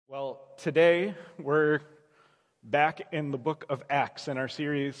Well, today we're back in the book of Acts in our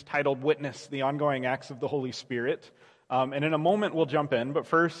series titled Witness, the Ongoing Acts of the Holy Spirit. And in a moment we'll jump in, but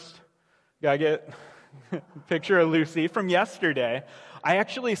first, gotta get a picture of Lucy from yesterday. I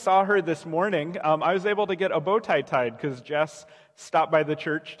actually saw her this morning. I was able to get a bow tie tied because Jess stopped by the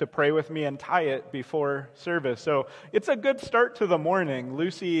church to pray with me and tie it before service. So it's a good start to the morning.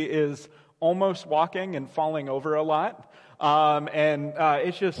 Lucy is almost walking and falling over a lot.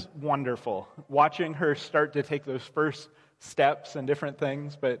 It's just wonderful watching her start to take those first steps and different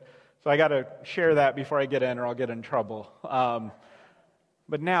things. So I got to share that before I get in or I'll get in trouble.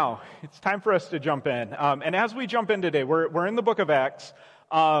 But now it's time for us to jump in. And as we jump in today, we're in the book of Acts.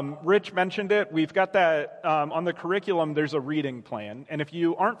 Rich mentioned it. We've got that on the curriculum. There's a reading plan. And if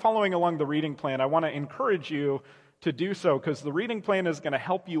you aren't following along the reading plan, I want to encourage you to do so because the reading plan is going to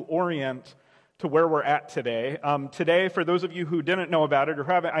help you orient to where we're at today. Today, for those of you who didn't know about it or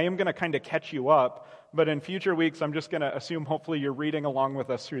haven't, I am going to kind of catch you up. But in future weeks, I'm just going to assume hopefully you're reading along with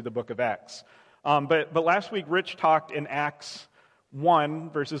us through the book of Acts. But last week, Rich talked in Acts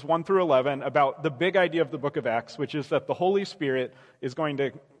 1, verses 1 through 11, about the big idea of the book of Acts, which is that the Holy Spirit is going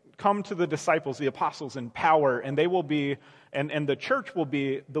to come to the disciples, the apostles, in power, and they will be, and the church will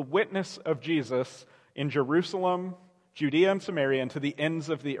be the witness of Jesus in Jerusalem, Judea and Samaria, and to the ends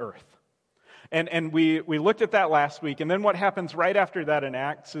of the earth. And we looked at that last week, and then what happens right after that in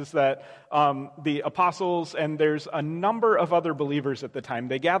Acts is that the apostles, and there's a number of other believers at the time,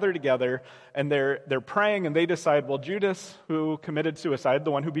 they gather together, and they're praying, and they decide, well, Judas, who committed suicide,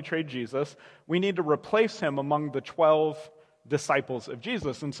 the one who betrayed Jesus, we need to replace him among the 12 disciples of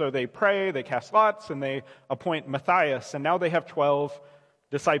Jesus. And so they pray, they cast lots, and they appoint Matthias, and now they have 12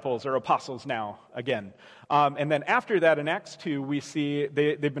 disciples or apostles now again. And then after that in Acts 2, we see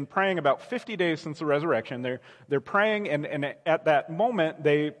they've been praying about 50 days since the resurrection. They're praying, and at that moment,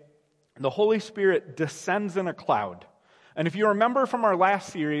 the Holy Spirit descends in a cloud. And if you remember from our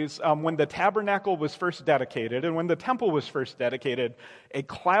last series, when the tabernacle was first dedicated and when the temple was first dedicated, a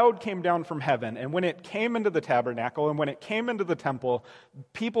cloud came down from heaven. And when it came into the tabernacle and when it came into the temple,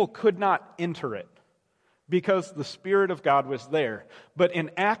 people could not enter it, because the Spirit of God was there. But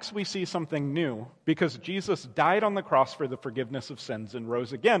in Acts, we see something new, because Jesus died on the cross for the forgiveness of sins and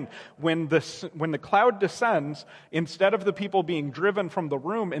rose again. When the cloud descends, instead of the people being driven from the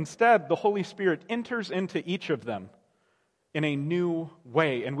room, instead, the Holy Spirit enters into each of them in a new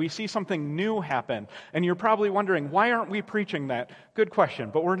way. And we see something new happen. And you're probably wondering, why aren't we preaching that? Good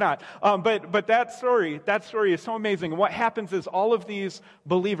question, but we're not. But that story is so amazing. And what happens is all of these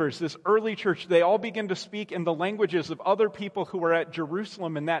believers, this early church, they all begin to speak in the languages of other people who were at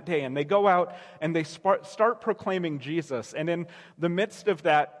Jerusalem in that day. And they go out and they start proclaiming Jesus. And in the midst of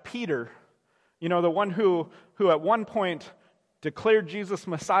that, Peter, the one who at one point declared Jesus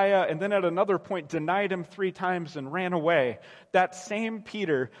Messiah, and then at another point denied him 3 times and ran away. That same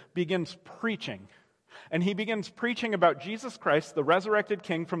Peter begins preaching. And he begins preaching about Jesus Christ, the resurrected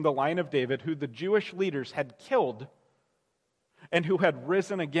king from the line of David, who the Jewish leaders had killed and who had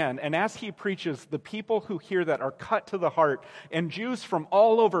risen again. And as he preaches, the people who hear that are cut to the heart, and Jews from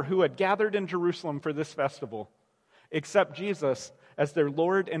all over who had gathered in Jerusalem for this festival accept Jesus as their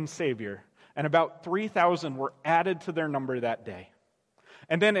Lord and Savior. And about 3,000 were added to their number that day.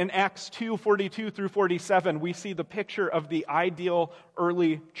 And then in Acts 2:42 through 47, we see the picture of the ideal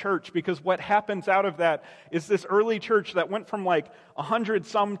early church, because what happens out of that is this early church that went from like 100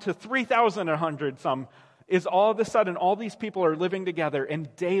 some to 3,100 some, is all of a sudden all these people are living together,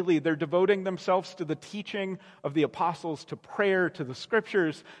 and daily they're devoting themselves to the teaching of the apostles, to prayer, to the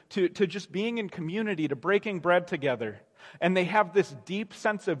scriptures, to just being in community, to breaking bread together. And they have this deep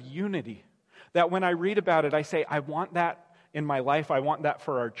sense of unity that when I read about it, I say, I want that in my life. I want that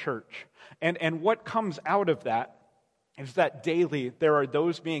for our church. And what comes out of that is that daily there are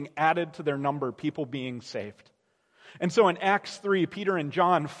those being added to their number, people being saved. And so in Acts 3, Peter and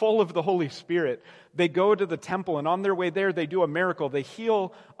John, full of the Holy Spirit, they go to the temple, and on their way there, they do a miracle. They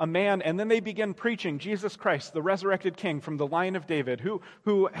heal a man, and then they begin preaching Jesus Christ, the resurrected king from the line of David,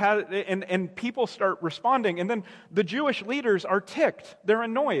 who had, and people start responding. And then the Jewish leaders are ticked. They're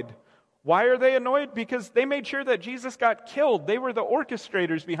annoyed. Why are they annoyed? Because they made sure that Jesus got killed. They were the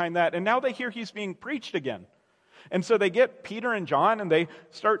orchestrators behind that, and now they hear he's being preached again. And so they get Peter and John, and they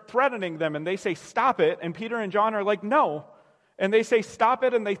start threatening them, and they say, stop it. And Peter and John are like, no. And they say, stop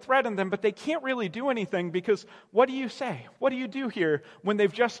it, and they threaten them, but they can't really do anything, because what do you say? What do you do here when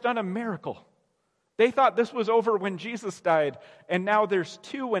they've just done a miracle? They thought this was over when Jesus died, and now there's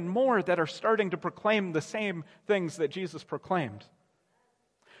 2 and more that are starting to proclaim the same things that Jesus proclaimed.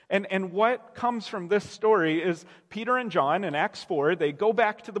 And what comes from this story is Peter and John in Acts 4, they go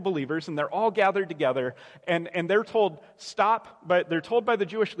back to the believers and they're all gathered together and they're told, stop, but they're told by the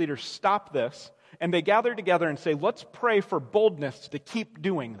Jewish leaders, stop this. And they gather together and say, let's pray for boldness to keep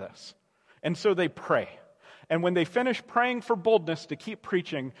doing this. And so they pray. And when they finish praying for boldness to keep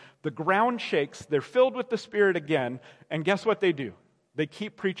preaching, the ground shakes, they're filled with the Spirit again, and guess what they do? They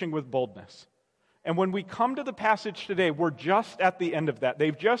keep preaching with boldness. And when we come to the passage today, we're just at the end of that.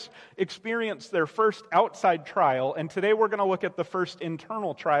 They've just experienced their first outside trial, and today we're going to look at the first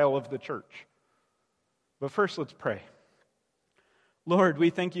internal trial of the church. But first, let's pray. Lord, we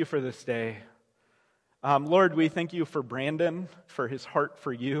thank you for this day. Lord, we thank you for Brandon, for his heart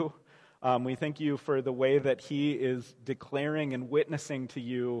for you. We thank you for the way that he is declaring and witnessing to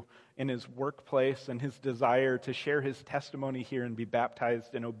you in his workplace and his desire to share his testimony here and be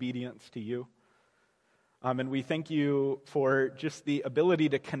baptized in obedience to you. And we thank you for just the ability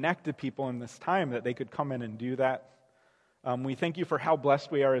to connect to people in this time, that they could come in and do that. We thank you for how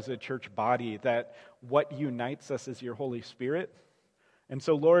blessed we are as a church body, that what unites us is your Holy Spirit. And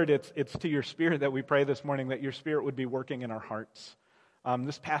so, Lord, it's to your Spirit that we pray this morning, that your Spirit would be working in our hearts.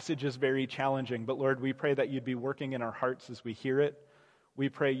 This passage is very challenging, but Lord, we pray that you'd be working in our hearts as we hear it. We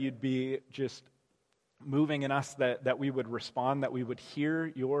pray you'd be just moving in us, that we would respond, that we would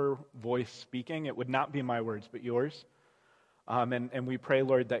hear your voice speaking. It would not be my words, but yours. And we pray,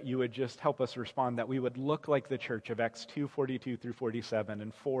 Lord, that you would just help us respond, that we would look like the church of Acts 2:42 through 47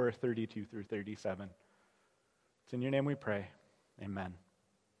 and 4:32 through 37. It's in your name we pray. Amen.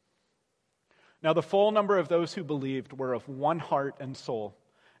 Now the full number of those who believed were of one heart and soul,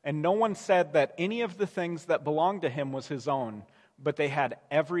 and no one said that any of the things that belonged to him was his own, but they had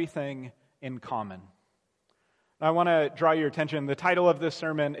everything in common. Now I want to draw your attention. The title of this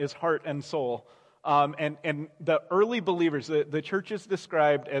sermon is Heart and Soul. And the early believers, the church is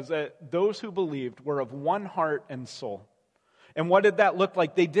described as those who believed were of one heart and soul. And what did that look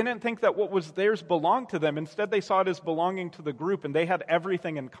like? They didn't think that what was theirs belonged to them. Instead, they saw it as belonging to the group, and they had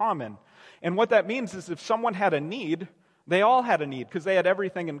everything in common. And what that means is if someone had a need, they all had a need because they had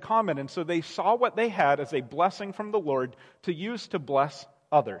everything in common. And so they saw what they had as a blessing from the Lord to use to bless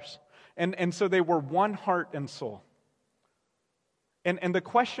others. And so they were one heart and soul. And the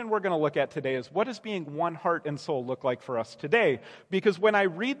question we're going to look at today is, what does being one heart and soul look like for us today? Because when I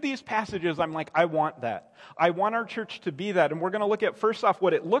read these passages, I'm like, I want that. I want our church to be that. And we're going to look at, first off,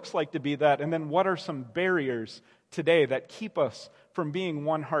 what it looks like to be that, and then what are some barriers today that keep us from being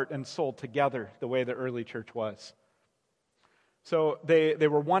one heart and soul together the way the early church was. So they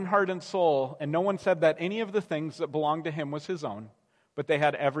were one heart and soul, and no one said that any of the things that belonged to him was his own, but they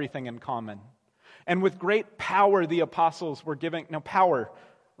had everything in common. And with great power, the apostles were giving... Now, power.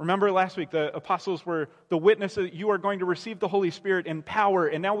 Remember last week, the apostles were the witnesses. You are going to receive the Holy Spirit in power.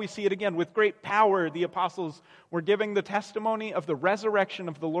 And now we see it again. With great power, the apostles were giving the testimony of the resurrection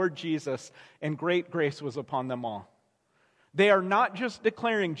of the Lord Jesus, and great grace was upon them all. They are not just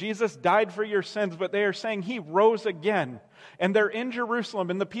declaring Jesus died for your sins, but they are saying he rose again. And they're in Jerusalem,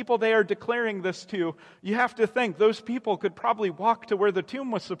 and the people they are declaring this to, you have to think, those people could probably walk to where the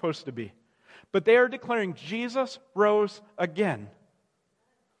tomb was supposed to be. But they are declaring Jesus rose again.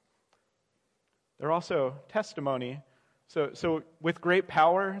 They're also testimony. So with great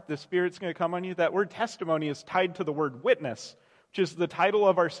power, the Spirit's going to come on you. That word testimony is tied to the word witness, which is the title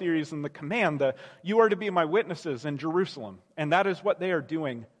of our series and the command. You are to be my witnesses in Jerusalem. And that is what they are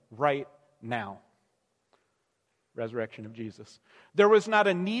doing right now. Resurrection of Jesus. There was not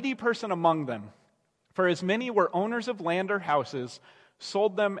a needy person among them, for as many were owners of land or houses,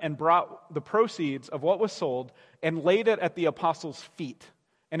 sold them and brought the proceeds of what was sold and laid it at the apostles' feet.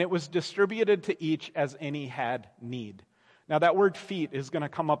 And it was distributed to each as any had need. Now that word feet is going to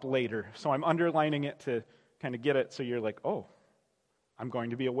come up later. So I'm underlining it to kind of get it so you're like, oh, I'm going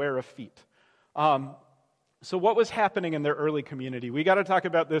to be aware of feet. So what was happening in their early community? We got to talk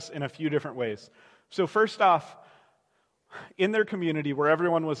about this in a few different ways. So first off, in their community where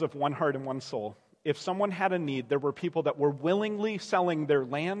everyone was of one heart and one soul, if someone had a need, there were people that were willingly selling their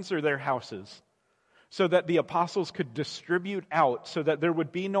lands or their houses so that the apostles could distribute out so that there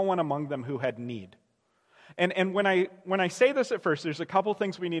would be no one among them who had need. And when I say this at first, there's a couple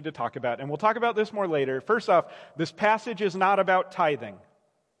things we need to talk about, and we'll talk about this more later. First off, this passage is not about tithing.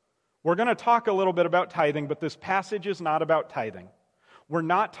 We're going to talk a little bit about tithing, but this passage is not about tithing. We're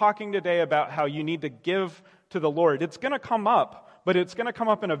not talking today about how you need to give to the Lord. It's going to come up, but it's going to come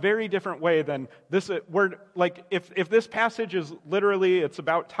up in a very different way than this. If this passage is literally, it's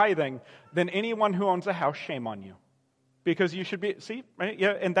about tithing, then anyone who owns a house, shame on you. Because you should be, see, right?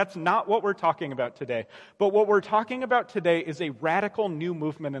 Yeah, and that's not what we're talking about today. But what we're talking about today is a radical new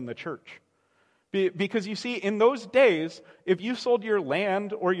movement in the church. Because you see, in those days, if you sold your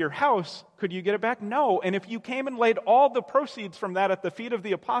land or your house, could you get it back? No. And if you came and laid all the proceeds from that at the feet of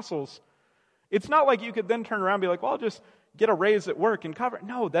the apostles, it's not like you could then turn around and be like, well, I'll just get a raise at work and cover it.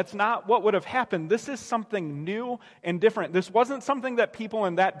 No, that's not what would have happened. This is something new and different. This wasn't something that people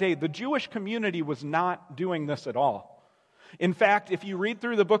in that day, the Jewish community was not doing this at all. In fact, if you read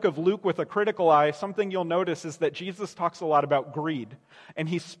through the book of Luke with a critical eye, something you'll notice is that Jesus talks a lot about greed. And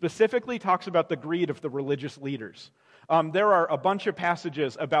he specifically talks about the greed of the religious leaders. There are a bunch of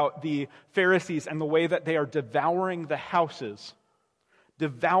passages about the Pharisees and the way that they are devouring the houses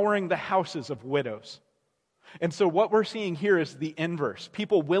of widows. And so what we're seeing here is the inverse.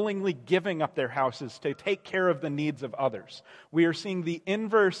 People willingly giving up their houses to take care of the needs of others. We are seeing the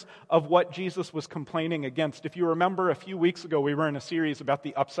inverse of what Jesus was complaining against. If you remember, a few weeks ago, we were in a series about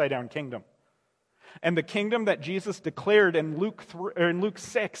the upside-down kingdom. And the kingdom that Jesus declared in Luke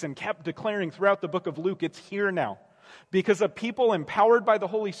 6 and kept declaring throughout the book of Luke, it's here now. Because a people empowered by the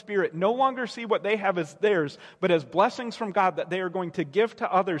Holy Spirit no longer see what they have as theirs, but as blessings from God that they are going to give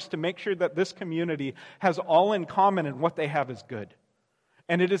to others to make sure that this community has all in common and what they have is good.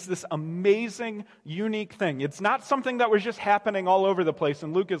 And it is this amazing, unique thing. It's not something that was just happening all over the place.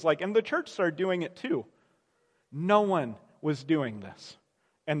 And Luke is like, and the church started doing it too. No one was doing this.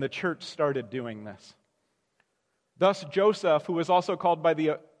 And the church started doing this. Thus Joseph, who was also called by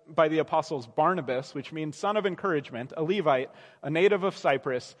the apostles Barnabas, which means son of encouragement, a Levite, a native of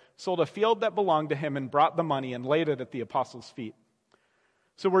Cyprus, sold a field that belonged to him and brought the money and laid it at the apostles' feet.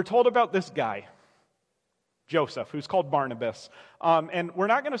 So we're told about this guy, Joseph, who's called Barnabas. And we're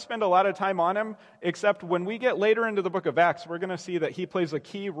not going to spend a lot of time on him, except when we get later into the book of Acts, we're going to see that he plays a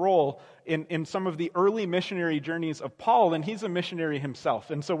key role in some of the early missionary journeys of Paul, and he's a missionary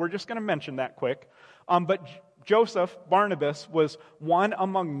himself. And so we're just going to mention that quick. But Joseph, Barnabas, was one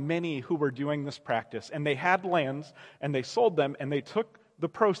among many who were doing this practice. And they had lands, and they sold them, and they took the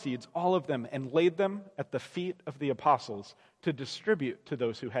proceeds, all of them, and laid them at the feet of the apostles to distribute to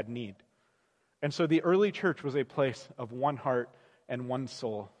those who had need. And so the early church was a place of one heart and one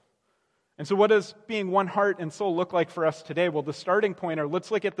soul. And so what does being one heart and soul look like for us today? Well, the starting point are,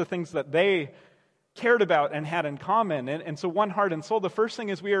 let's look at the things that they cared about and had in common. And so one heart and soul, the first thing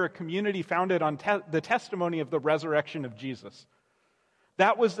is we are a community founded on the testimony of the resurrection of Jesus.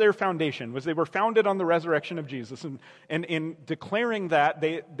 That was their foundation, was they were founded on the resurrection of Jesus. And in declaring that,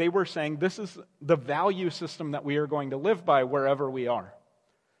 they were saying this is the value system that we are going to live by wherever we are.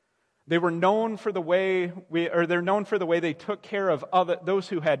 They were known for the way they're known for the way they took care of those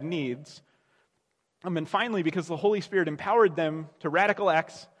who had needs. And finally, because the Holy Spirit empowered them to radical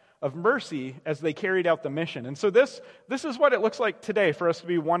acts of mercy as they carried out the mission. And so this is what it looks like today for us to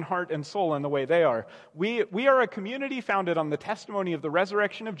be one heart and soul in the way they are. We are a community founded on the testimony of the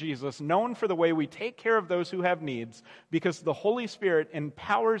resurrection of Jesus, known for the way we take care of those who have needs, because the Holy Spirit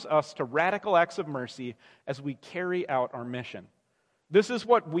empowers us to radical acts of mercy as we carry out our mission. This is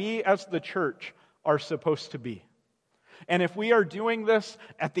what we as the church are supposed to be. And if we are doing this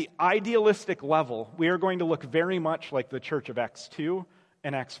at the idealistic level, we are going to look very much like the church of Acts 2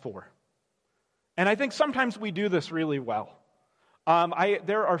 and Acts 4. And I think sometimes we do this really well.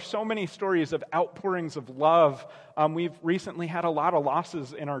 There are so many stories of outpourings of love. We've recently had a lot of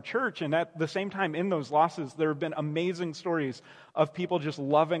losses in our church, and at the same time in those losses, there have been amazing stories of people just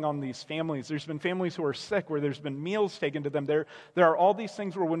loving on these families. There's been families who are sick where there's been meals taken to them. There are all these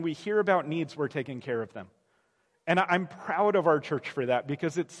things where when we hear about needs, we're taking care of them. And I'm proud of our church for that,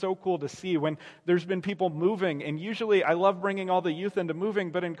 because it's so cool to see when there's been people moving. And usually I love bringing all the youth into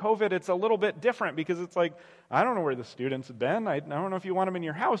moving, but in COVID it's a little bit different, because it's like, I don't know where the students have been. I don't know if you want them in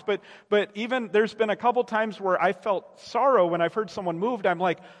your house. But even there's been a couple times where I felt sorrow when I've heard someone moved. I'm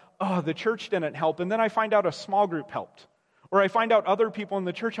like, oh, the church didn't help. And then I find out a small group helped. Or I find out other people in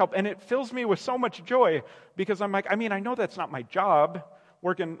the church help. And it fills me with so much joy, because I'm like, I know that's not my job.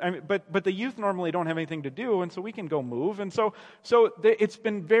 But the youth normally don't have anything to do, and so we can go move. And so it's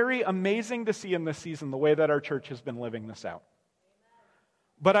been very amazing to see in this season the way that our church has been living this out.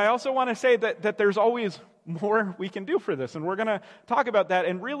 But I also want to say that there's always more we can do for this, and we're going to talk about that.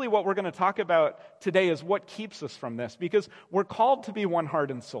 And really what we're going to talk about today is what keeps us from this, because we're called to be one heart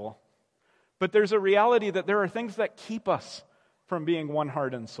and soul. But there's a reality that there are things that keep us from being one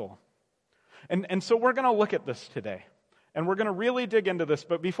heart and soul. And so we're going to look at this today. And we're going to really dig into this.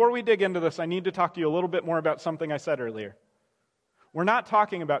 But before we dig into this, I need to talk to you a little bit more about something I said earlier. We're not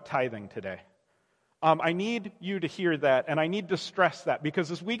talking about tithing today. I need you to hear that, and I need to stress that,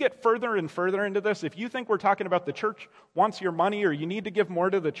 because as we get further and further into this, if you think we're talking about the church wants your money or you need to give more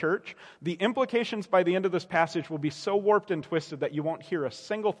to the church, the implications by the end of this passage will be so warped and twisted that you won't hear a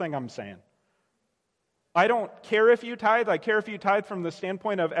single thing I'm saying. I don't care if you tithe. I care if you tithe from the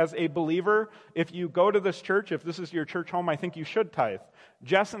standpoint of, as a believer, if you go to this church, if this is your church home, I think you should tithe.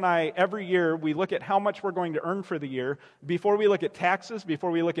 Jess and I, every year, we look at how much we're going to earn for the year. Before we look at taxes,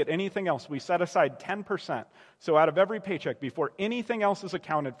 before we look at anything else, we set aside 10%. So out of every paycheck, before anything else is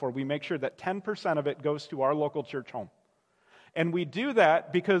accounted for, we make sure that 10% of it goes to our local church home. And we do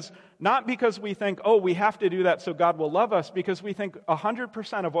that not because we think, oh, we have to do that so God will love us, because we think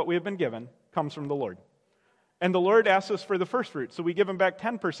 100% of what we have been given comes from the Lord. And the Lord asks us for the first fruit, so we give him back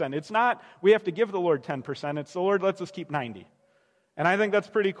 10%. It's not we have to give the Lord 10%, it's the Lord lets us keep 90%. And I think that's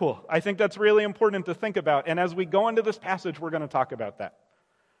pretty cool. I think that's really important to think about. And as we go into this passage, we're going to talk about that.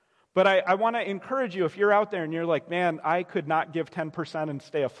 But I want to encourage you, if you're out there and you're like, man, I could not give 10% and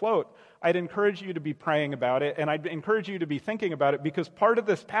stay afloat, I'd encourage you to be praying about it, and I'd encourage you to be thinking about it, because part of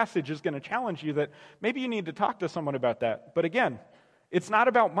this passage is going to challenge you that maybe you need to talk to someone about that. But again, it's not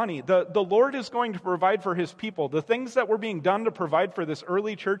about money. The Lord is going to provide for his people. The things that were being done to provide for this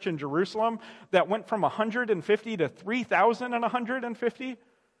early church in Jerusalem that went from 150 to 3,150,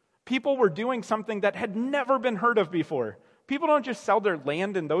 people were doing something that had never been heard of before. People don't just sell their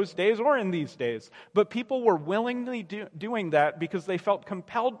land in those days or in these days, but people were willingly doing that because they felt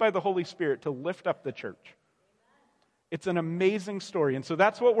compelled by the Holy Spirit to lift up the church. It's an amazing story, and so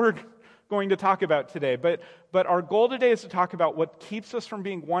that's what we're going to talk about today. But our goal today is to talk about what keeps us from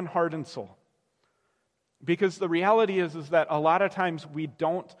being one heart and soul. Because the reality is that a lot of times we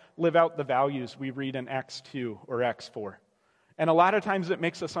don't live out the values we read in Acts 2 or Acts 4. And a lot of times it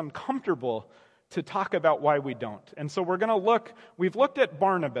makes us uncomfortable to talk about why we don't. And so we've looked at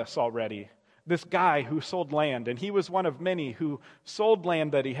Barnabas already, this guy who sold land, and he was one of many who sold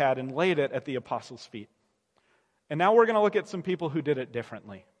land that he had and laid it at the apostles' feet. And now we're going to look at some people who did it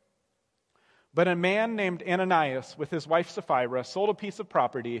differently. But a man named Ananias, with his wife Sapphira, sold a piece of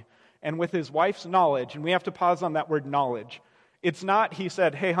property, and with his wife's knowledge, and we have to pause on that word knowledge. It's not he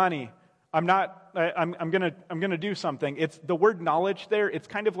said, "Hey, honey, I'm gonna do something." It's the word knowledge there. It's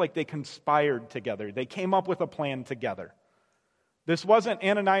kind of like they conspired together. They came up with a plan together. This wasn't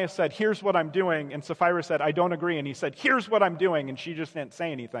Ananias said, "Here's what I'm doing," and Sapphira said, "I don't agree," and he said, "Here's what I'm doing," and she just didn't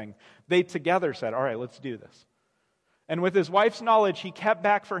say anything. They together said, "All right, let's do this." And with his wife's knowledge, he kept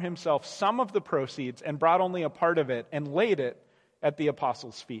back for himself some of the proceeds and brought only a part of it and laid it at the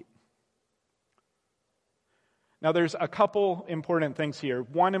apostles' feet. Now, there's a couple important things here.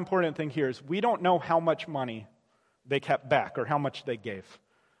 One important thing here is we don't know how much money they kept back or how much they gave.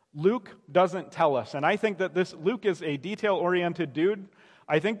 Luke doesn't tell us, and I think that Luke is a detail-oriented dude.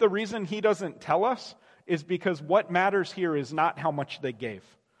 I think the reason he doesn't tell us is because what matters here is not how much they gave.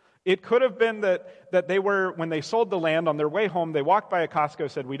 It could have been that they were, when they sold the land on their way home, they walked by a Costco,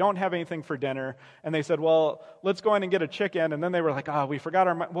 said, "We don't have anything for dinner." And they said, "Well, let's go in and get a chicken." And then they were like, "Oh, we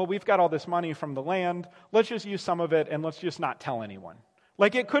forgot we've got all this money from the land. Let's just use some of it and let's just not tell anyone."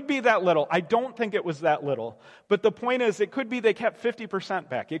 Like, it could be that little. I don't think it was that little. But the point is, it could be they kept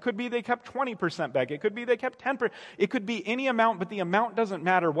 50% back. It could be they kept 20% back. It could be they kept 10%. It could be any amount, but the amount doesn't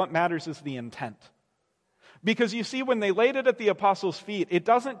matter. What matters is the intent. Because you see, when they laid it at the apostles' feet, it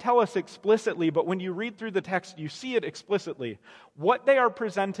doesn't tell us explicitly, but when you read through the text, you see it explicitly. What they are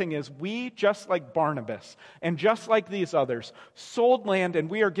presenting is we, just like Barnabas, and just like these others, sold land and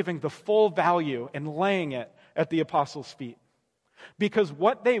we are giving the full value and laying it at the apostles' feet. Because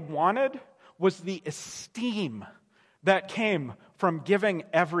what they wanted was the esteem that came from giving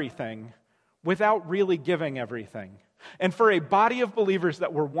everything without really giving everything. And for a body of believers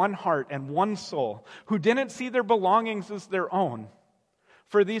that were one heart and one soul, who didn't see their belongings as their own,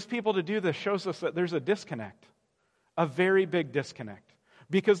 for these people to do this shows us that there's a disconnect, a very big disconnect,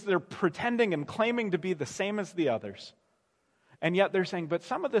 because they're pretending and claiming to be the same as the others. And yet they're saying, but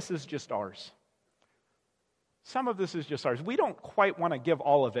some of this is just ours. Some of this is just ours. We don't quite want to give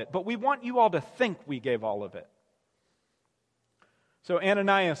all of it, but we want you all to think we gave all of it. So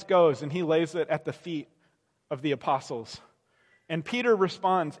Ananias goes and he lays it at the feet of the apostles. And Peter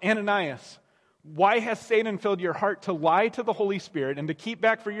responds, "Ananias, why has Satan filled your heart to lie to the Holy Spirit and to keep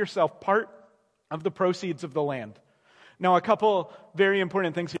back for yourself part of the proceeds of the land?" Now, a couple very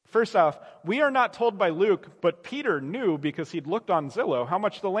important things here. First off, we are not told by Luke, but Peter knew because he'd looked on Zillow how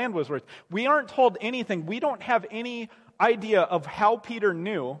much the land was worth. We aren't told anything. We don't have any idea of how Peter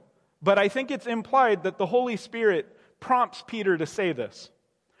knew, but I think it's implied that the Holy Spirit prompts Peter to say this.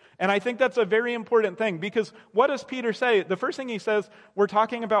 And I think that's a very important thing, because what does Peter say? The first thing he says, we're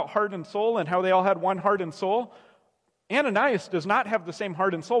talking about heart and soul and how they all had one heart and soul. Ananias does not have the same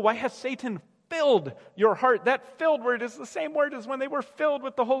heart and soul. Why has Satan filled your heart? That filled word is the same word as when they were filled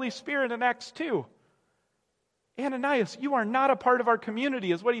with the Holy Spirit in Acts 2. Ananias, you are not a part of our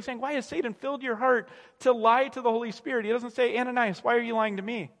community, is what he's saying. Why has Satan filled your heart to lie to the Holy Spirit? He doesn't say, Ananias, why are you lying to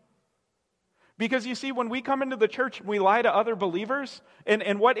me? Because you see, when we come into the church, we lie to other believers.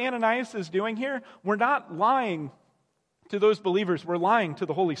 And what Ananias is doing here, we're not lying to those believers, we're lying to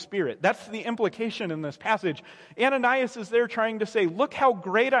the Holy Spirit. That's the implication in this passage. Ananias is there trying to say, look how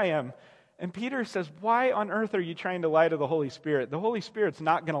great I am. And Peter says, why on earth are you trying to lie to the Holy Spirit? The Holy Spirit's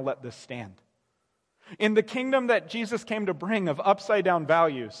not going to let this stand. In the kingdom that Jesus came to bring of upside down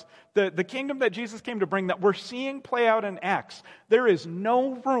values, the kingdom that Jesus came to bring that we're seeing play out in Acts, there is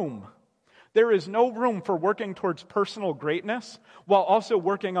no room for working towards personal greatness while also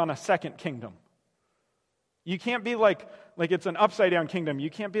working on a second kingdom. You can't be like it's an upside down kingdom. You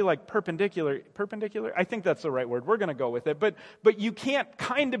can't be like perpendicular. I think that's the right word. We're going to go with it. But you can't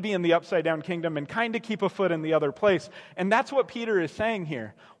kind of be in the upside down kingdom and kind of keep a foot in the other place. And that's what Peter is saying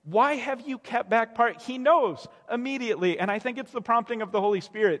here. Why have you kept back part? He knows immediately. And I think it's the prompting of the Holy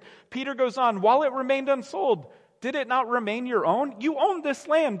Spirit. Peter goes on, while it remained unsold, did it not remain your own? You owned this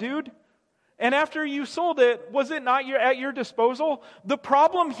land, dude. And after you sold it, was it not at your disposal? The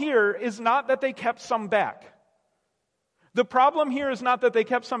problem here is not that they kept some back. The problem here is not that they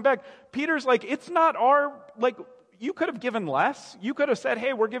kept some back. Peter's like, it's not you could have given less. You could have said,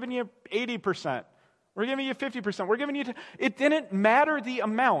 hey, we're giving you 80%. We're giving you 50%. We're giving you... It didn't matter the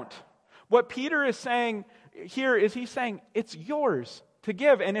amount. What Peter is saying here is he's saying, it's yours to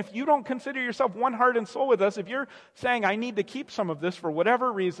give. And if you don't consider yourself one heart and soul with us, if you're saying, I need to keep some of this for whatever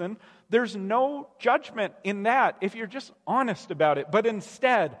reason, there's no judgment in that if you're just honest about it. But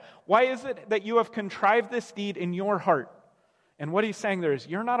instead, why is it that you have contrived this deed in your heart? And what he's saying there is,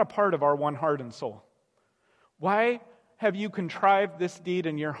 you're not a part of our one heart and soul. Why have you contrived this deed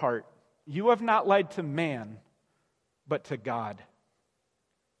in your heart? You have not lied to man, but to God.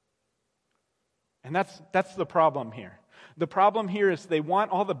 And that's the problem here. The problem here is they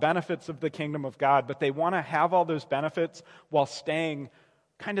want all the benefits of the kingdom of God, but they want to have all those benefits while staying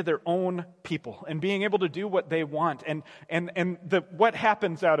kind of their own people and being able to do what they want. And what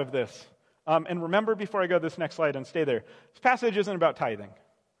happens out of this? And remember, before I go to this next slide and stay there, this passage isn't about tithing.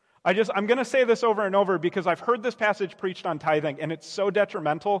 I'm going to say this over and over because I've heard this passage preached on tithing, and it's so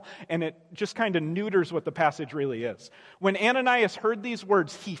detrimental, and it just kind of neuters what the passage really is. When Ananias heard these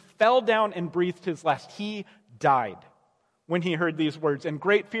words, he fell down and breathed his last. He died when he heard these words, and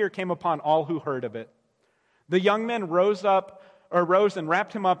great fear came upon all who heard of it. The young men rose and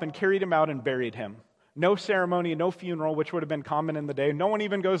wrapped him up and carried him out and buried him. No ceremony, no funeral, which would have been common in the day. No one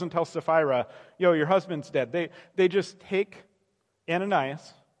even goes and tells Sapphira, yo, your husband's dead. They just take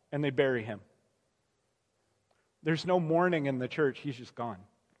Ananias and they bury him. There's no mourning in the church. He's just gone.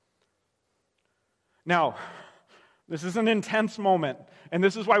 Now, this is an intense moment, and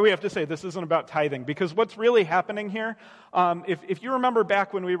this is why we have to say this isn't about tithing, because what's really happening here, if you remember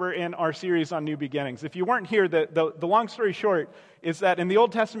back when we were in our series on New Beginnings, if you weren't here, the long story short is that in the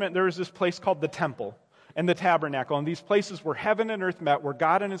Old Testament there was this place called the temple and the tabernacle, and these places where heaven and earth met, where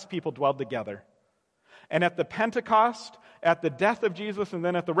God and his people dwelled together. And at the Pentecost, at the death of Jesus, and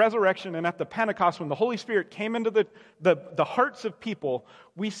then at the resurrection, and at the Pentecost, when the Holy Spirit came into the hearts of people,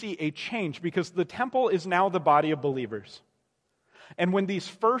 we see a change, because the temple is now the body of believers. And when these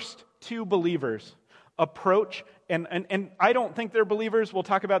first two believers approach, and I don't think they're believers, we'll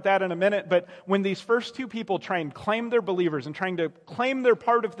talk about that in a minute, but when these first two people try and claim they're believers and trying to claim they're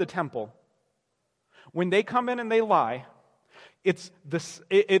part of the temple, when they come in and they lie,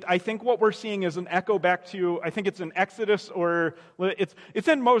 I think what we're seeing is an echo back to, I think it's in Exodus, or it's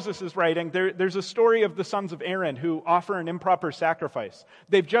in Moses' writing. There's a story of the sons of Aaron who offer an improper sacrifice.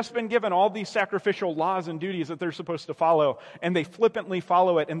 They've just been given all these sacrificial laws and duties that they're supposed to follow, and they flippantly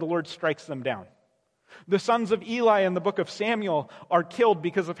follow it, and the Lord strikes them down. The sons of Eli in the book of Samuel are killed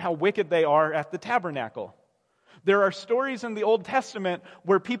because of how wicked they are at the tabernacle. There are stories in the Old Testament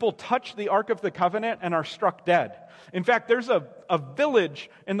where people touch the Ark of the Covenant and are struck dead. In fact, there's a village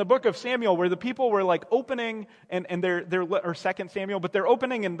in the book of Samuel where the people were like opening, and they're or 2 Samuel, but they're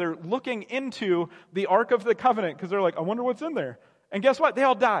opening and they're looking into the Ark of the Covenant because they're like, I wonder what's in there. And guess what? They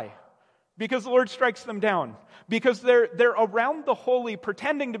all die because the Lord strikes them down. Because they're around the holy,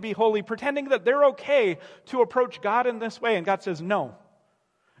 pretending to be holy, pretending that they're okay to approach God in this way. And God says no.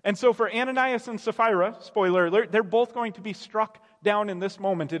 And so for Ananias and Sapphira, spoiler alert, they're both going to be struck down in this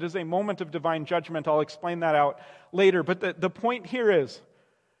moment. It is a moment of divine judgment. I'll explain that out later. But the point here is,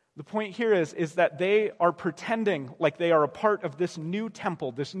 The point here is that they are pretending like they are a part of this new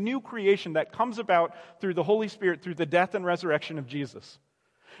temple, this new creation that comes about through the Holy Spirit, through the death and resurrection of Jesus.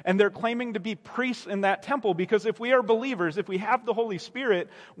 And they're claiming to be priests in that temple because if we are believers, if we have the Holy Spirit,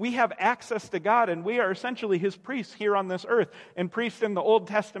 we have access to God and we are essentially His priests here on this earth. And priests in the Old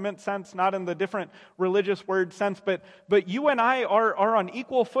Testament sense, not in the different religious word sense, but you and I are on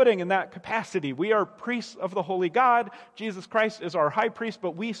equal footing in that capacity. We are priests of the Holy God. Jesus Christ is our high priest,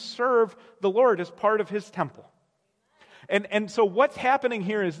 but we serve the Lord as part of His temple. And so what's happening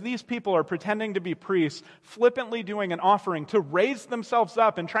here is these people are pretending to be priests, flippantly doing an offering to raise themselves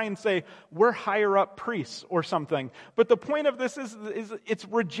up and try and say, we're higher up priests or something. But the point of this is it's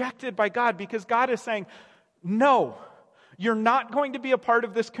rejected by God because God is saying, no, you're not going to be a part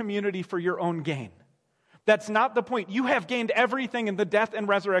of this community for your own gain. That's not the point. You have gained everything in the death and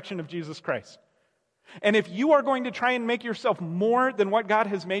resurrection of Jesus Christ. And if you are going to try and make yourself more than what God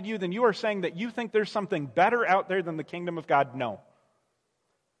has made you, then you are saying that you think there's something better out there than the kingdom of God. No.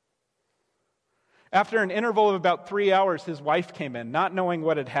 After an interval of about 3 hours, his wife came in, not knowing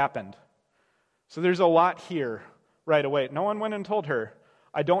what had happened. So there's a lot here right away. No one went and told her.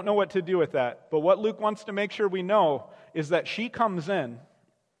 I don't know what to do with that. But what Luke wants to make sure we know is that she comes in,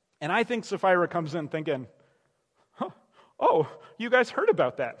 and I think Sapphira comes in thinking, oh, you guys heard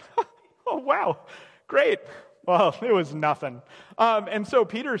about that. Oh, wow. Great. Well, it was nothing. And so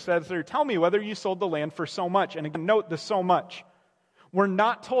Peter says there, tell me whether you sold the land for so much. And again, note the so much. We're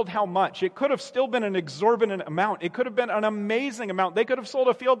not told how much. It could have still been an exorbitant amount. It could have been an amazing amount. They could have sold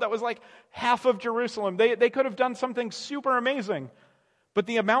a field that was like half of Jerusalem. They could have done something super amazing. But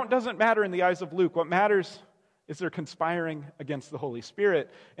the amount doesn't matter in the eyes of Luke. What matters is they're conspiring against the Holy Spirit.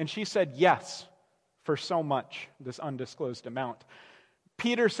 And she said yes for so much, this undisclosed amount.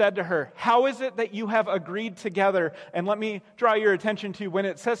 Peter said to her, how is it that you have agreed together? And let me draw your attention to when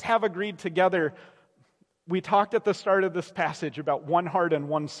it says have agreed together, we talked at the start of this passage about one heart and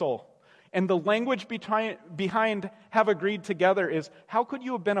one soul. And the language behind have agreed together is, how could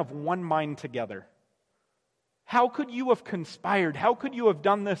you have been of one mind together? How could you have conspired? How could you have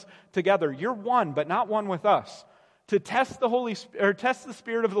done this together? You're one, but not one with us. To test the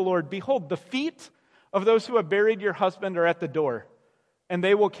Spirit of the Lord, behold, the feet of those who have buried your husband are at the door, and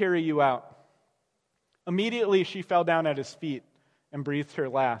they will carry you out. Immediately she fell down at his feet and breathed her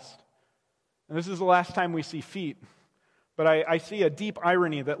last. And this is the last time we see feet. But I see a deep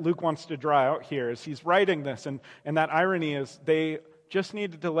irony that Luke wants to draw out here as he's writing this. And that irony is they just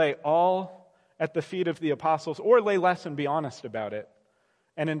needed to lay all at the feet of the apostles, or lay less and be honest about it.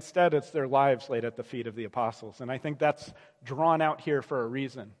 And instead it's their lives laid at the feet of the apostles. And I think that's drawn out here for a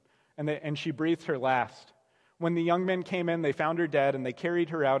reason. And she breathed her last. When the young men came in, they found her dead, and they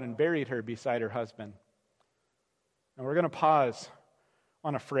carried her out and buried her beside her husband. And we're going to pause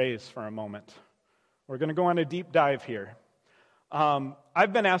on a phrase for a moment. We're going to go on a deep dive here.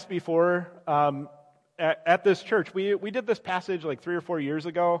 I've been asked before at this church, we did this passage like 3 or 4 years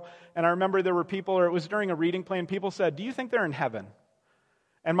ago, and I remember there were people, or it was during a reading plan, people said, do you think they're in heaven?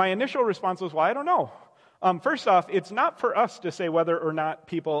 And my initial response was, well, I don't know. First off, it's not for us to say whether or not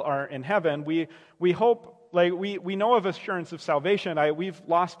people are in heaven. We hope, like we know of assurance of salvation. We've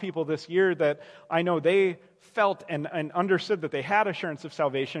lost people this year that I know they felt and understood that they had assurance of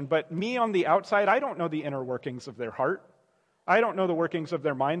salvation. But me on the outside, I don't know the inner workings of their heart. I don't know the workings of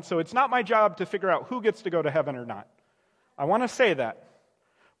their mind. So it's not my job to figure out who gets to go to heaven or not. I want to say that.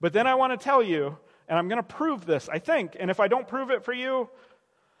 But then I want to tell you, and I'm going to prove this, I think. And if I don't prove it for you,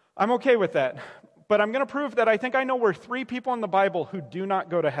 I'm okay with that. But I'm going to prove that I think I know where 3 people in the Bible who do not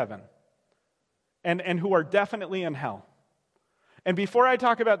go to heaven and who are definitely in hell. And before I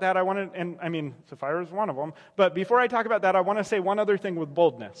talk about that, Sapphira is one of them, but before I talk about that, I want to say one other thing with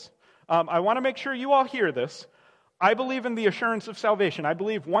boldness. I want to make sure you all hear this. I believe in the assurance of salvation. I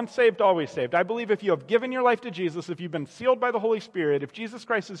believe once saved, always saved. I believe if you have given your life to Jesus, if you've been sealed by the Holy Spirit, if Jesus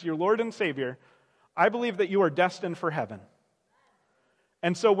Christ is your Lord and Savior, I believe that you are destined for heaven.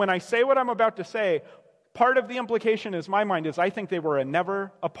 And so when I say what I'm about to say, part of the implication is my mind is I think they were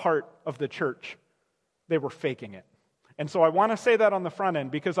never a part of the church. They were faking it. And so I want to say that on the front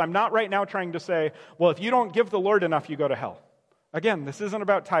end because I'm not right now trying to say, well, if you don't give the Lord enough, you go to hell. Again, this isn't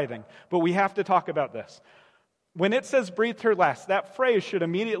about tithing, but we have to talk about this. When it says breathed her last, that phrase should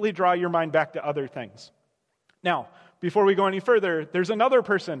immediately draw your mind back to other things. Now, before we go any further, there's another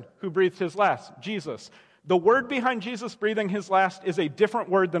person who breathed his last, Jesus. The word behind Jesus breathing his last is a different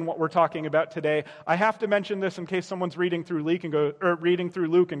word than what we're talking about today. I have to mention this in case someone's reading through Luke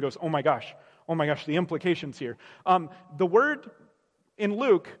and goes, oh my gosh, the implications here. The word in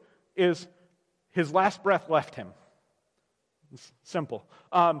Luke is his last breath left him. It's simple.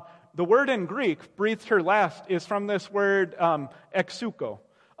 The word in Greek, breathed her last, is from this word exuko.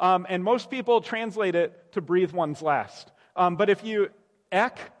 And most people translate it to breathe one's last. But if you,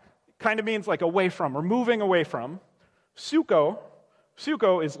 ek kind of means like away from or moving away from. Suko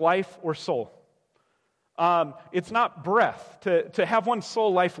is life or soul. It's not breath. To have one's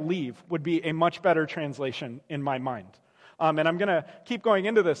soul life leave would be a much better translation in my mind. And I'm going to keep going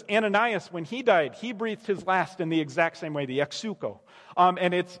into this. Ananias, when he died, he breathed his last in the exact same way, the exuko.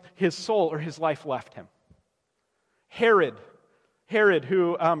 And it's his soul or his life left him. Herod,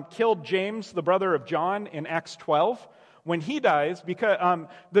 who killed James, the brother of John, in Acts 12, when he dies, because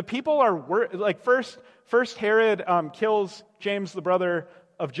the people are, first Herod kills James, the brother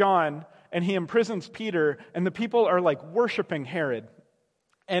of John, and he imprisons Peter, and the people are like worshiping Herod.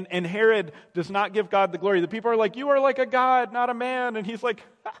 And Herod does not give God the glory. The people are like, you are like a god, not a man. And he's like,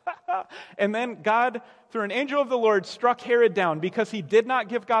 ha, ha, ha. And then God, through an angel of the Lord, struck Herod down because he did not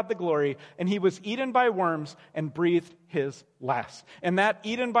give God the glory, and he was eaten by worms and breathed his last. And that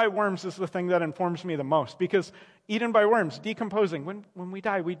eaten by worms is the thing that informs me the most, because eaten by worms, decomposing. When we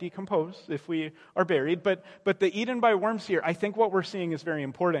die, we decompose if we are buried. But the eaten by worms here, I think what we're seeing is very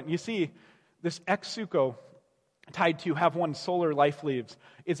important. You see, this exuko, tied to have one's soul or life leaves,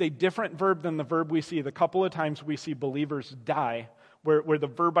 is a different verb than the verb we see the couple of times we see believers die, where the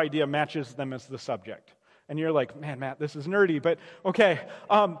verb idea matches them as the subject. And you're like, man, Matt, this is nerdy, but okay.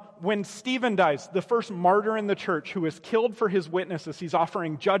 When Stephen dies, the first martyr in the church who is killed for his witnesses, he's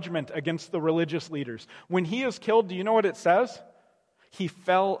offering judgment against the religious leaders. When he is killed, do you know what it says? He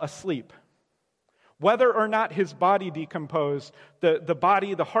fell asleep. Whether or not his body decomposed, the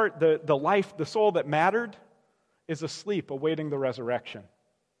body, the heart, the life, the soul that mattered is asleep, awaiting the resurrection.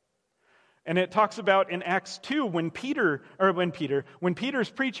 And it talks about in Acts 2 when Peter's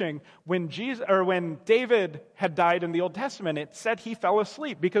preaching, when David had died in the Old Testament, it said he fell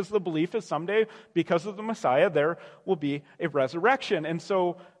asleep because the belief is someday, because of the Messiah, there will be a resurrection. And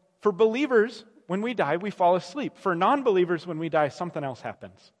so for believers, when we die, we fall asleep. For non-believers, when we die, something else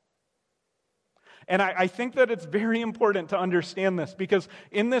happens. And I think that it's very important to understand this, because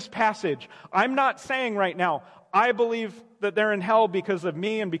in this passage, I'm not saying right now, I believe that they're in hell because of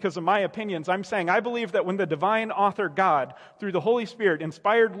me and because of my opinions. I'm saying I believe that when the divine author God, through the Holy Spirit,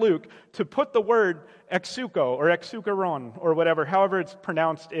 inspired Luke to put the word exuko or exukeron or whatever, however it's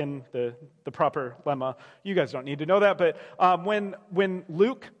pronounced in the proper lemma. You guys don't need to know that, but when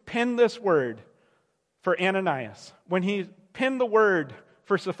Luke penned this word for Ananias, when he penned the word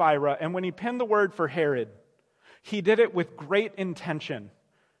for Sapphira, and when he penned the word for Herod, he did it with great intention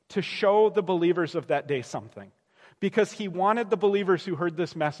to show the believers of that day something. Because he wanted the believers who heard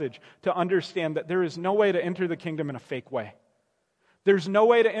this message to understand that there is no way to enter the kingdom in a fake way. There's no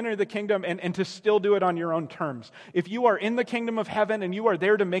way to enter the kingdom and to still do it on your own terms. If you are in the kingdom of heaven and you are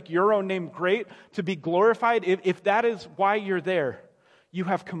there to make your own name great, to be glorified, if that is why you're there, you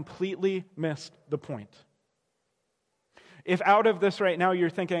have completely missed the point. If out of this right now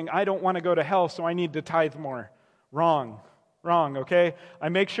you're thinking, I don't want to go to hell, so I need to tithe more. Wrong, okay? I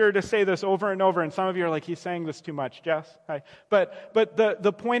make sure to say this over and over, and some of you are like, he's saying this too much, Jess. Hi. But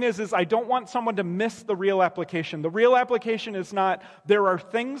the point is I don't want someone to miss the real application. The real application is not, there are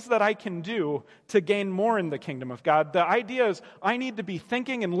things that I can do to gain more in the kingdom of God. The idea is, I need to be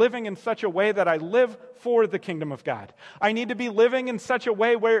thinking and living in such a way that I live for the kingdom of God. I need to be living in such a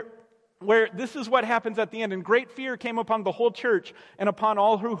way where this is what happens at the end. And great fear came upon the whole church and upon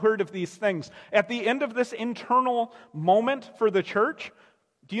all who heard of these things. At the end of this internal moment for the church,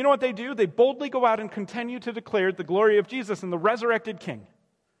 do you know what they do? They boldly go out and continue to declare the glory of Jesus and the resurrected King.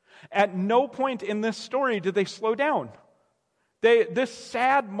 At no point in this story did they slow down. This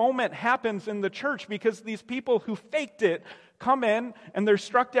sad moment happens in the church because these people who faked it come in and they're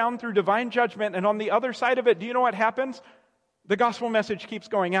struck down through divine judgment. And on the other side of it, do you know what happens? The gospel message keeps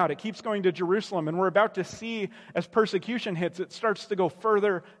going out. It keeps going to Jerusalem. And we're about to see, as persecution hits, it starts to go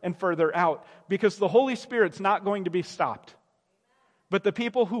further and further out. Because the Holy Spirit's not going to be stopped. But the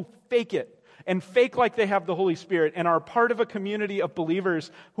people who fake it, and fake like they have the Holy Spirit, and are part of a community of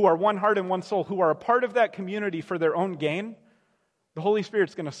believers who are one heart and one soul, who are a part of that community for their own gain, the Holy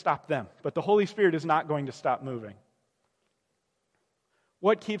Spirit's going to stop them. But the Holy Spirit is not going to stop moving.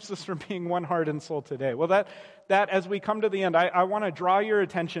 What keeps us from being one heart and soul today? Well, that as we come to the end, I want to draw your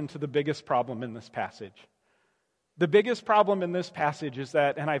attention to the biggest problem in this passage. The biggest problem in this passage is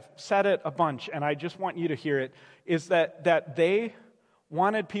that, and I've said it a bunch, and I just want you to hear it, is that they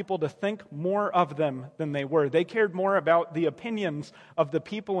wanted people to think more of them than they were. They cared more about the opinions of the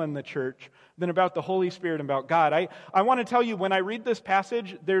people in the church than about the Holy Spirit and about God. I want to tell you, when I read this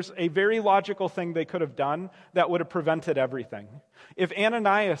passage, there's a very logical thing they could have done that would have prevented everything. If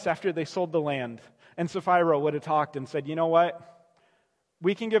Ananias, after they sold the land, and Sapphira would have talked and said, you know what?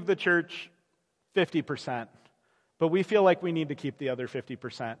 We can give the church 50%, but we feel like we need to keep the other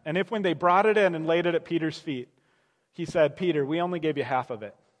 50%. And if when they brought it in and laid it at Peter's feet, he said, Peter, we only gave you half of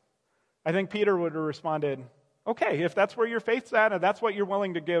it, I think Peter would have responded, okay, if that's where your faith's at and that's what you're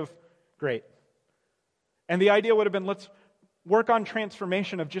willing to give, great. And the idea would have been, let's work on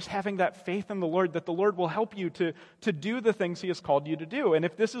transformation of just having that faith in the Lord, that the Lord will help you to do the things He has called you to do. And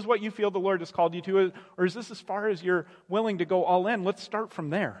if this is what you feel the Lord has called you to, or is this as far as you're willing to go all in, let's start from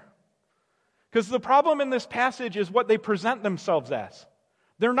there. Because the problem in this passage is what they present themselves as.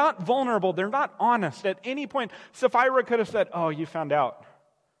 They're not vulnerable. They're not honest. At any point, Sapphira could have said, oh, you found out.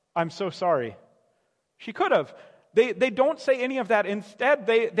 I'm so sorry. She could have. They don't say any of that. Instead,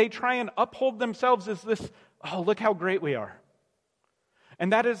 they try and uphold themselves as this, oh, look how great we are.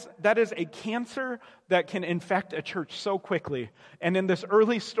 And that is a cancer that can infect a church so quickly. And in this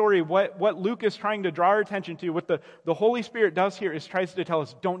early story, what Luke is trying to draw our attention to, what the Holy Spirit does here is tries to tell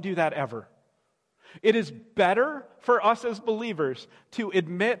us, don't do that ever. It is better for us as believers to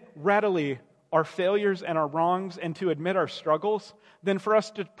admit readily our failures and our wrongs and to admit our struggles than for us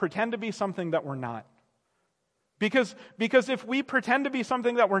to pretend to be something that we're not. Because if we pretend to be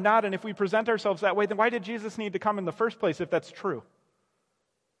something that we're not and if we present ourselves that way, then why did Jesus need to come in the first place if that's true?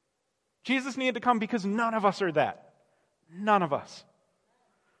 Jesus needed to come because none of us are that. None of us.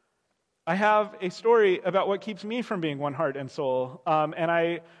 I have a story about what keeps me from being one heart and soul.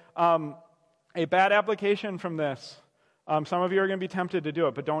 A bad application from this. Some of you are going to be tempted to do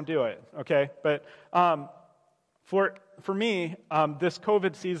it, but don't do it, okay? But for me, this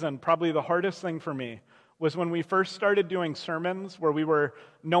COVID season, probably the hardest thing for me was when we first started doing sermons where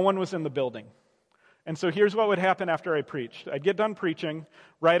no one was in the building. And so here's what would happen after I preached. I'd get done preaching.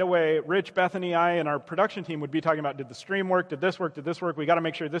 Right away, Rich, Bethany, I, and our production team would be talking about, did the stream work? Did this work? Did this work? We got to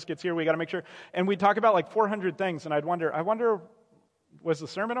make sure this gets here. We got to make sure. And we'd talk about like 400 things, and I wonder, was the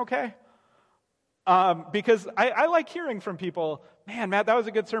sermon okay? Because I like hearing from people, man, Matt, that was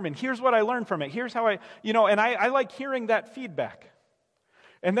a good sermon. Here's what I learned from it. Here's how and I like hearing that feedback.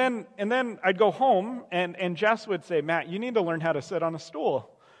 And then I'd go home, and Jess would say, Matt, you need to learn how to sit on a stool.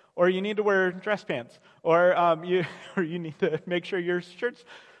 Or you need to wear dress pants, or you need to make sure your shirt's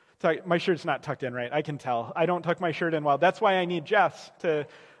tucked. My shirt's not tucked in right. I can tell. I don't tuck my shirt in well. That's why I need Jess to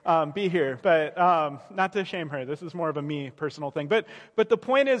be here. But not to shame her. This is more of a me personal thing. But the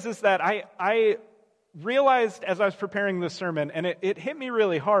point is that I realized as I was preparing this sermon, and it hit me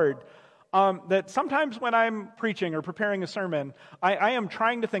really hard, that sometimes when I'm preaching or preparing a sermon, I am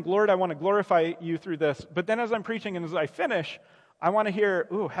trying to think, Lord, I want to glorify you through this. But then as I'm preaching and as I finish, I want to hear,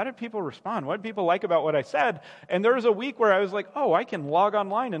 how did people respond? What did people like about what I said? And there was a week where I was like, I can log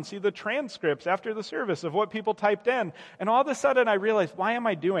online and see the transcripts after the service of what people typed in. And all of a sudden I realized, why am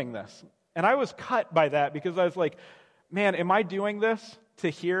I doing this? And I was cut by that because I was like, man, am I doing this to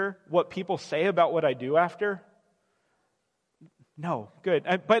hear what people say about what I do after? No, good.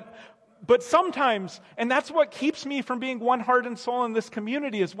 But sometimes, and that's what keeps me from being one heart and soul in this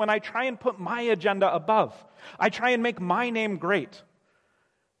community, is when I try and put my agenda above. I try and make my name great.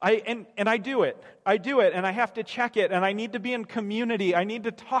 And I do it. And I have to check it. And I need to be in community. I need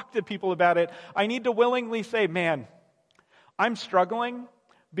to talk to people about it. I need to willingly say, man, I'm struggling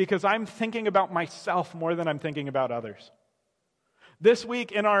because I'm thinking about myself more than I'm thinking about others. This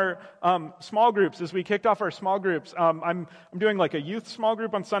week in our small groups, as we kicked off our small groups, I'm doing like a youth small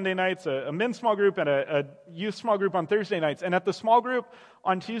group on Sunday nights, a men's small group, and a youth small group on Thursday nights. And at the small group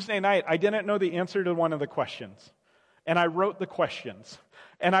on Tuesday night, I didn't know the answer to one of the questions. And I wrote the questions.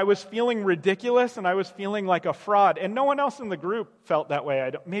 And I was feeling ridiculous, and I was feeling like a fraud. And no one else in the group felt that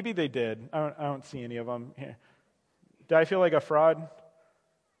way. Maybe they did. I don't see any of them here. Did I feel like a fraud?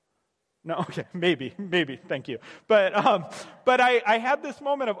 No, okay, maybe, thank you. But I had this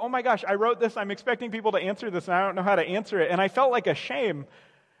moment of, oh my gosh, I wrote this, I'm expecting people to answer this, and I don't know how to answer it, and I felt like a shame.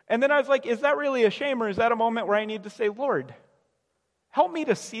 And then I was like, is that really a shame, or is that a moment where I need to say, Lord, help me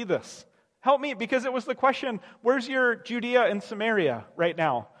to see this. Help me, because it was the question, where's your Judea and Samaria right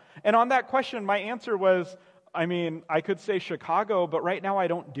now? And on that question, my answer was, I could say Chicago, but right now I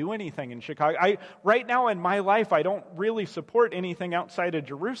don't do anything in Chicago. Right now in my life, I don't really support anything outside of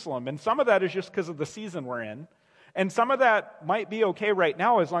Jerusalem. And some of that is just because of the season we're in. And some of that might be okay right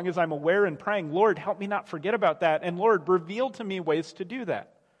now as long as I'm aware and praying, Lord, help me not forget about that. And Lord, reveal to me ways to do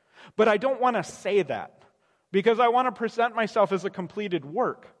that. But I don't want to say that. because I want to present myself as a completed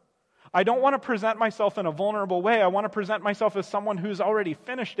work. I don't want to present myself in a vulnerable way. I want to present myself as someone who's already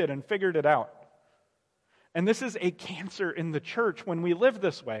finished it and figured it out. And this is a cancer in the church when we live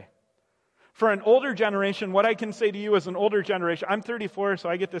this way. For an older generation, what I can say to you as an older generation, I'm 34, so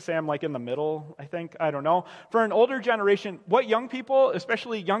I get to say I'm like in the middle, I think. I don't know. For an older generation, what young people,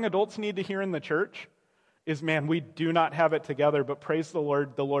 especially young adults, need to hear in the church is, man, we do not have it together, but praise the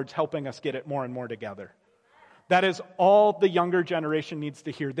Lord's helping us get it more and more together. That is all the younger generation needs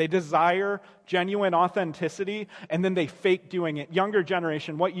to hear. They desire genuine authenticity, and then they fake doing it. Younger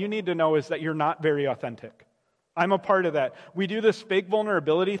generation, what you need to know is that you're not very authentic. I'm a part of that. We do this fake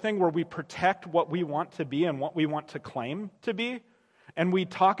vulnerability thing where we protect what we want to be and what we want to claim to be, and we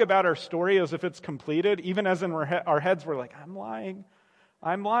talk about our story as if it's completed, even as in our heads we're like, I'm lying.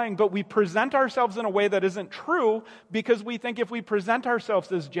 But we present ourselves in a way that isn't true because we think if we present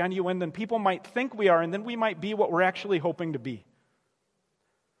ourselves as genuine, then people might think we are, and then we might be what we're actually hoping to be.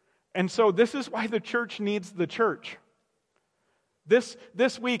 And so this is why the church needs the church.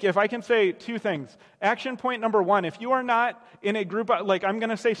 This week, if I can say two things. Action point number one, if you are not in a group, like I'm going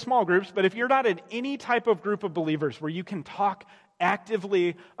to say small groups, but if you're not in any type of group of believers where you can talk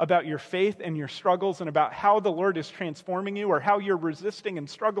actively about your faith and your struggles and about how the Lord is transforming you or how you're resisting and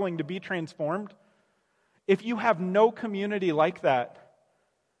struggling to be transformed, if you have no community like that,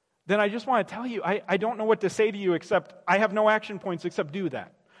 then I just want to tell you, I don't know what to say to you except I have no action points except do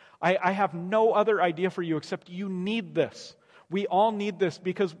that. I have no other idea for you except you need this. We all need this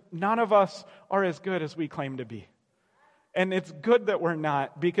because none of us are as good as we claim to be. And it's good that we're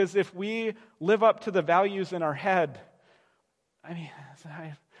not, because if we live up to the values in our head, I mean,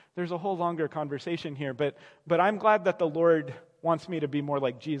 there's a whole longer conversation here, but I'm glad that the Lord wants me to be more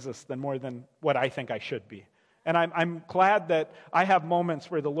like Jesus than more than what I think I should be. And I'm glad that I have moments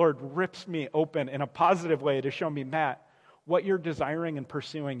where the Lord rips me open in a positive way to show me, Matt, what you're desiring and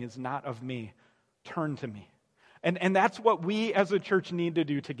pursuing is not of me. Turn to me. And that's what we as a church need to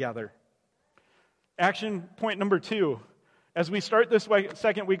do together. Action point number two. As we start this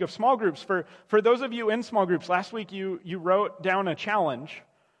second week of small groups, for those of you in small groups, last week you wrote down a challenge,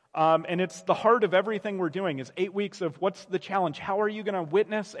 and it's the heart of everything we're doing, is 8 weeks of what's the challenge? How are you going to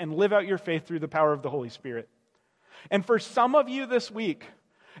witness and live out your faith through the power of the Holy Spirit? And for some of you this week,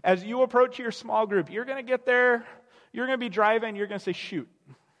 as you approach your small group, you're going to get there, you're going to be driving, you're going to say, shoot,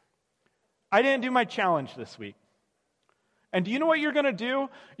 I didn't do my challenge this week. And do you know what you're going to do?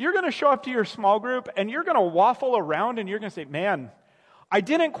 You're going to show up to your small group and you're going to waffle around and you're going to say, man, I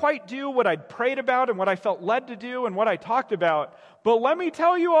didn't quite do what I'd prayed about and what I felt led to do and what I talked about, but let me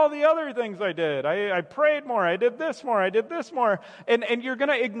tell you all the other things I did. I prayed more, I did this more, I did this more. And you're going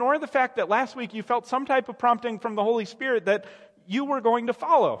to ignore the fact that last week you felt some type of prompting from the Holy Spirit that you were going to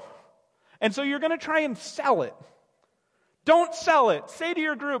follow. And so you're going to try and sell it. Don't sell it. Say to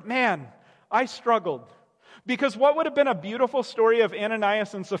your group, man, I struggled. Because what would have been a beautiful story of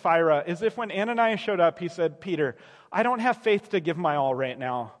Ananias and Sapphira is if when Ananias showed up, he said, Peter, I don't have faith to give my all right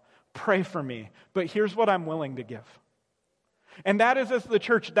now. Pray for me. But here's what I'm willing to give. And that is, as the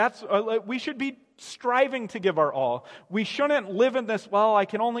church, we should be striving to give our all. We shouldn't live in this, well, I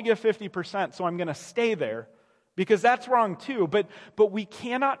can only give 50%, so I'm going to stay there. Because that's wrong too. But we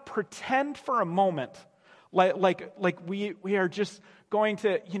cannot pretend for a moment like we are just going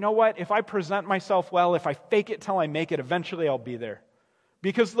to, you know what, if I present myself well, if I fake it till I make it, eventually I'll be there.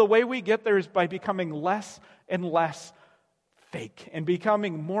 Because the way we get there is by becoming less and less fake and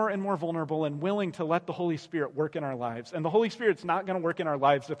becoming more and more vulnerable and willing to let the Holy Spirit work in our lives. And the Holy Spirit's not going to work in our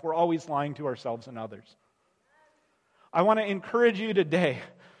lives if we're always lying to ourselves and others. I want to encourage you today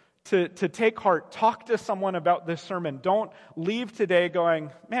to take heart. Talk to someone about this sermon. Don't leave today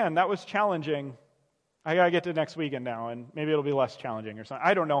going, man, that was challenging. I got to get to next weekend now, and maybe it'll be less challenging or something.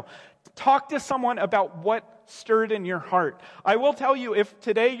 I don't know. Talk to someone about what stirred in your heart. I will tell you, if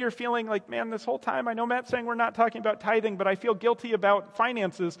today you're feeling like, man, this whole time, I know Matt's saying we're not talking about tithing, but I feel guilty about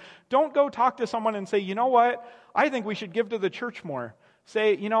finances, don't go talk to someone and say, you know what, I think we should give to the church more.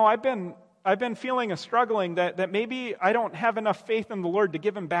 Say, you know, I've been feeling a struggling that maybe I don't have enough faith in the Lord to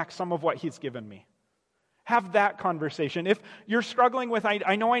give him back some of what he's given me. Have that conversation. If you're struggling with,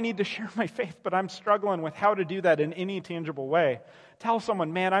 I know I need to share my faith, but I'm struggling with how to do that in any tangible way. Tell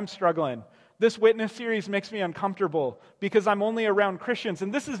someone, man, I'm struggling. This witness series makes me uncomfortable because I'm only around Christians.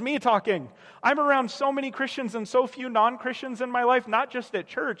 And this is me talking. I'm around so many Christians and so few non-Christians in my life, not just at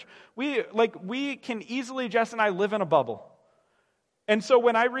church. We can easily, Jess and I, live in a bubble. And so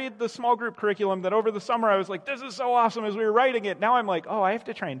when I read the small group curriculum that over the summer I was like, this is so awesome as we were writing it. Now I'm like, oh, I have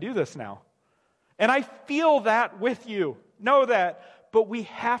to try and do this now. And I feel that with you. Know that. But we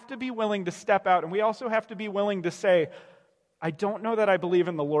have to be willing to step out, and we also have to be willing to say, I don't know that I believe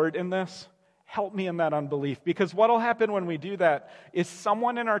in the Lord in this. Help me in that unbelief. Because what will happen when we do that is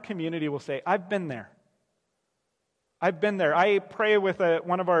someone in our community will say, I've been there. I've been there. I pray with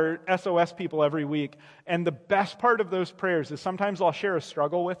one of our SOS people every week, and the best part of those prayers is sometimes I'll share a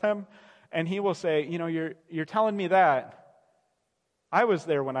struggle with him, and he will say, you're telling me that. I was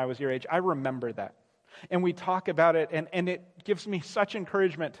there when I was your age. I remember that. And we talk about it, and it gives me such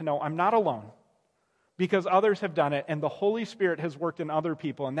encouragement to know I'm not alone because others have done it, and the Holy Spirit has worked in other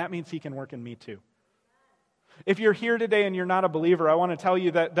people, and that means He can work in me too. If you're here today and you're not a believer, I want to tell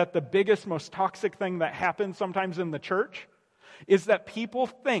you that the biggest, most toxic thing that happens sometimes in the church is that people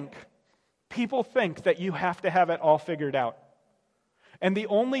think that you have to have it all figured out. And the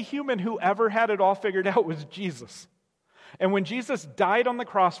only human who ever had it all figured out was Jesus. And when Jesus died on the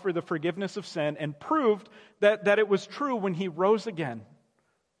cross for the forgiveness of sin and proved that it was true when He rose again,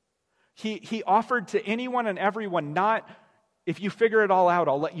 He offered to anyone and everyone, not, if you figure it all out,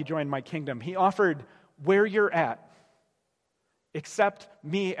 I'll let you join my kingdom. He offered, where you're at, accept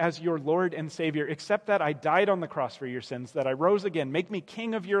me as your Lord and Savior. Accept that I died on the cross for your sins, that I rose again. Make me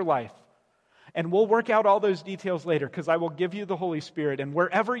king of your life. And we'll work out all those details later because I will give you the Holy Spirit. And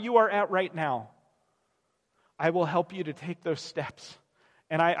wherever you are at right now, I will help you to take those steps.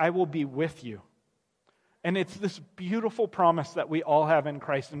 And I will be with you. And it's this beautiful promise that we all have in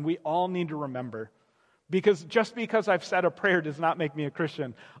Christ, and we all need to remember. Because just because I've said a prayer does not make me a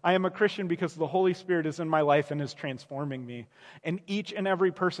Christian. I am a Christian because the Holy Spirit is in my life and is transforming me. And each and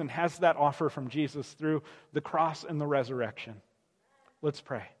every person has that offer from Jesus through the cross and the resurrection. Let's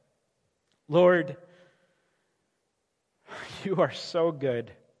pray. Lord, you are so good.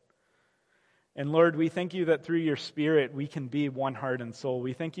 And Lord, we thank you that through your Spirit we can be one heart and soul.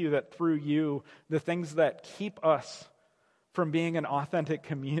 We thank you that through you, the things that keep us from being an authentic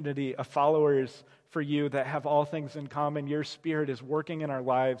community of followers for you that have all things in common, your Spirit is working in our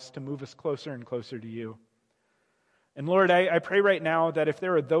lives to move us closer and closer to you. And Lord, I pray right now that if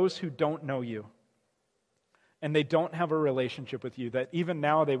there are those who don't know you and they don't have a relationship with you, that even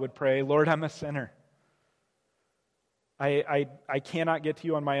now they would pray, Lord, I'm a sinner. I cannot get to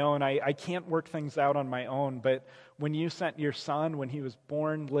you on my own. I can't work things out on my own. But when you sent your Son, when He was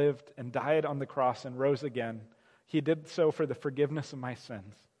born, lived, and died on the cross and rose again, He did so for the forgiveness of my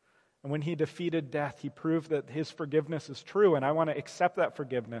sins. And when He defeated death, He proved that His forgiveness is true, and I want to accept that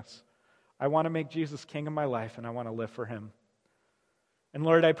forgiveness. I want to make Jesus king of my life, and I want to live for Him. And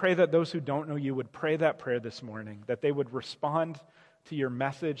Lord, I pray that those who don't know you would pray that prayer this morning, that they would respond to your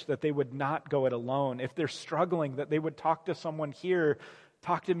message, that they would not go it alone. If they're struggling, that they would talk to someone here,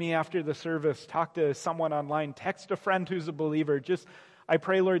 talk to me after the service, talk to someone online, text a friend who's a believer. I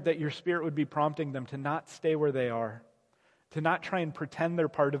pray, Lord, that your Spirit would be prompting them to not stay where they are, to not try and pretend they're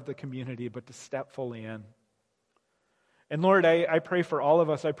part of the community, but to step fully in. And Lord, I pray for all of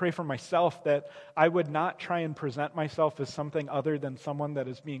us, I pray for myself that I would not try and present myself as something other than someone that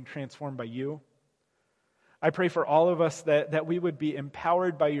is being transformed by you. I pray for all of us that we would be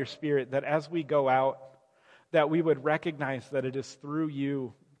empowered by your Spirit, that as we go out, that we would recognize that it is through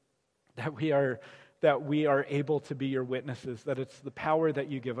you that we are able to be your witnesses, that it's the power that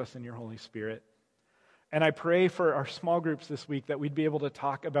you give us in your Holy Spirit. And I pray for our small groups this week that we'd be able to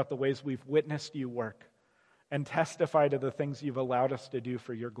talk about the ways we've witnessed you work and testify to the things you've allowed us to do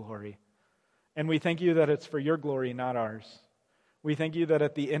for your glory. And we thank you that it's for your glory, not ours. We thank you that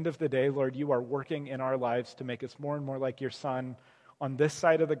at the end of the day, Lord, you are working in our lives to make us more and more like your Son on this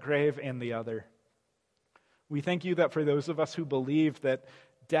side of the grave and the other. We thank you that for those of us who believe that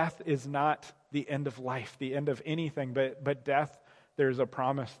death is not the end of life, the end of anything, but death, there's a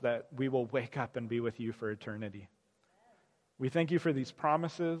promise that we will wake up and be with you for eternity. We thank you for these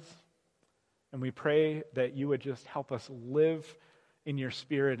promises, and we pray that you would just help us live in your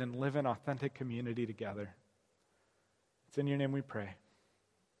Spirit and live in authentic community together. It's in your name we pray.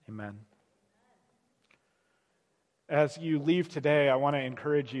 Amen. As you leave today, I want to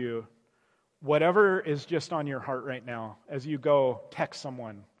encourage you, whatever is just on your heart right now, as you go, text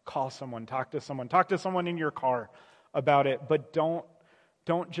someone, call someone, talk to someone in your car about it, but don't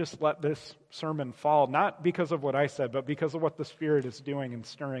just let this sermon fall, not because of what I said, but because of what the Spirit is doing and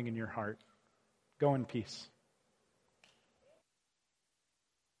stirring in your heart. Go in peace.